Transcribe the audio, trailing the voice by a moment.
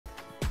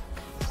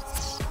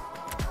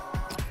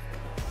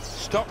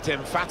stopped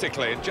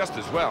emphatically, and just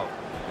as well.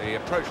 The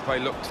approach play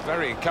looked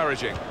very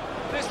encouraging.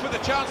 This with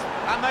a chance,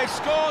 and they've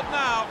scored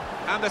now.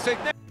 And the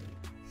significant...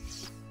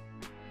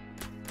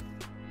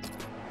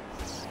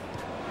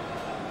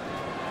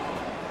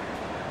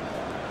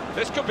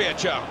 This could be a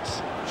chance.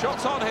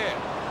 Shots on here.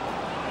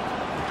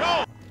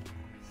 Goal!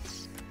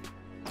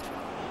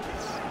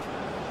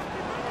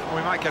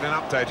 We might get an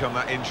update on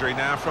that injury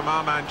now from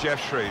our man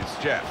Jeff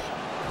Shreves. Jeff.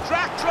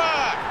 Track!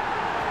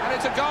 And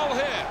it's a goal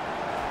here.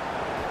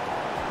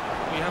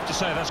 You have to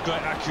say that's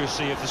great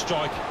accuracy of the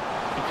strike,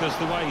 because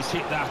the way he's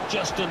hit that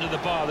just under the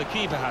bar, the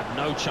keeper had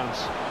no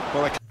chance.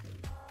 Well,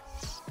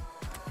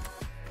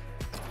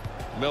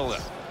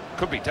 Milner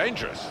could be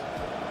dangerous,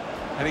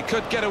 and he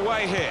could get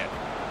away here.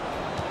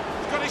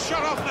 He's got his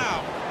shot off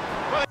now.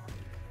 Well,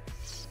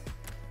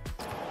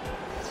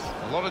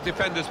 a lot of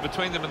defenders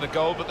between them and the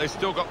goal, but they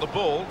still got the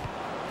ball.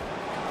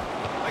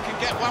 They can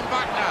get one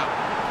back now.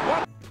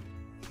 One.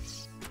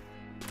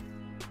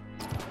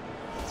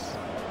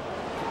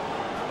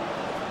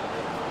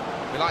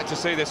 We like to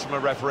see this from a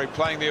referee,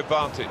 playing the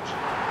advantage.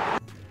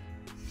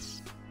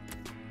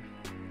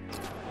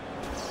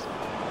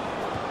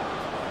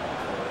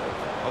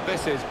 Well,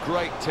 this is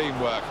great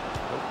teamwork.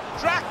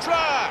 Track!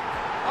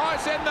 Oh,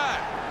 it's in there.